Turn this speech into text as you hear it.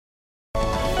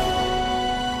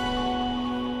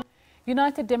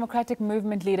United Democratic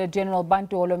Movement leader General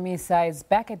Bantu Holomisa is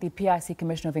back at the PIC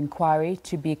Commission of Inquiry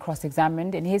to be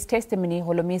cross-examined. In his testimony,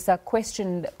 Holomisa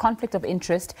questioned conflict of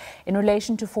interest in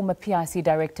relation to former PIC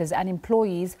directors and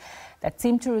employees that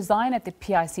seemed to resign at the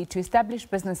PIC to establish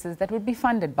businesses that would be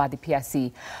funded by the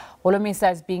PIC.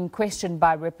 Holomisa is being questioned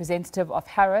by a representative of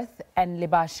Harrith and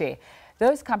Lebashe.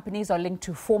 Those companies are linked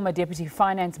to former Deputy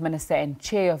Finance Minister and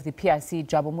Chair of the PIC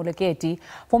Jabu Moleketi,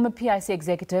 former PIC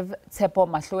Executive Tshepo,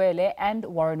 Mahloele and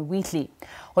Warren Wheatley.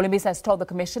 Holomisa has told the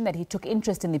Commission that he took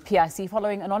interest in the PIC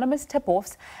following anonymous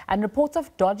tip-offs and reports of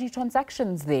dodgy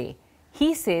transactions there.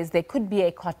 He says there could be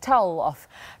a cartel of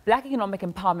black economic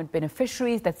empowerment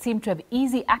beneficiaries that seem to have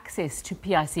easy access to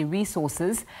PIC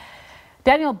resources.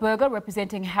 Daniel Berger,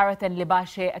 representing Harrith and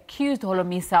Lebashe, accused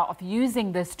Holomisa of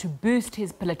using this to boost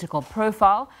his political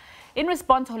profile. In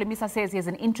response, Holomisa says he has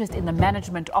an interest in the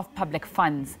management of public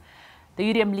funds. The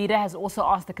UDM leader has also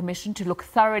asked the Commission to look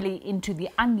thoroughly into the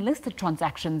unlisted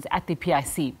transactions at the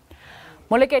PIC.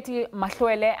 Moleketi,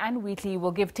 Mahloele and Wheatley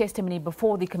will give testimony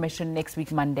before the Commission next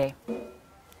week, Monday.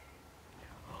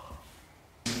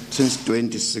 Since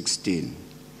 2016,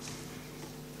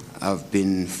 I've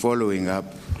been following up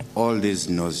all these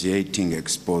nauseating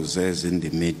exposés in the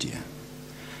media,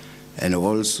 and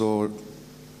also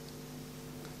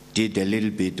did a little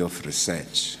bit of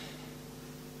research.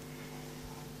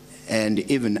 And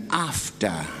even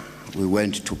after we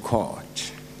went to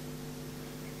court,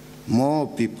 more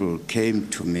people came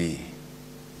to me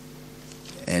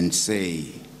and say,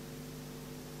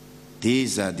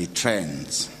 these are the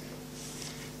trends.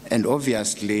 And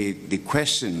obviously, the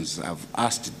questions I've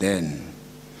asked then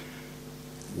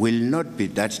will not be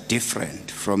that different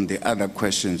from the other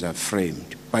questions I've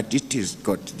framed, but it has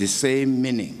got the same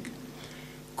meaning.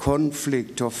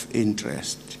 Conflict of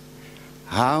interest.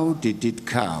 How did it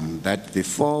come that the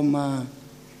former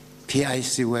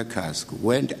PIC workers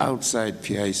went outside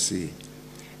PIC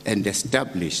and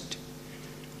established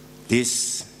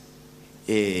this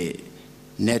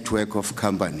network of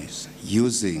companies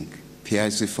using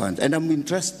PIC funds? And I'm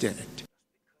interested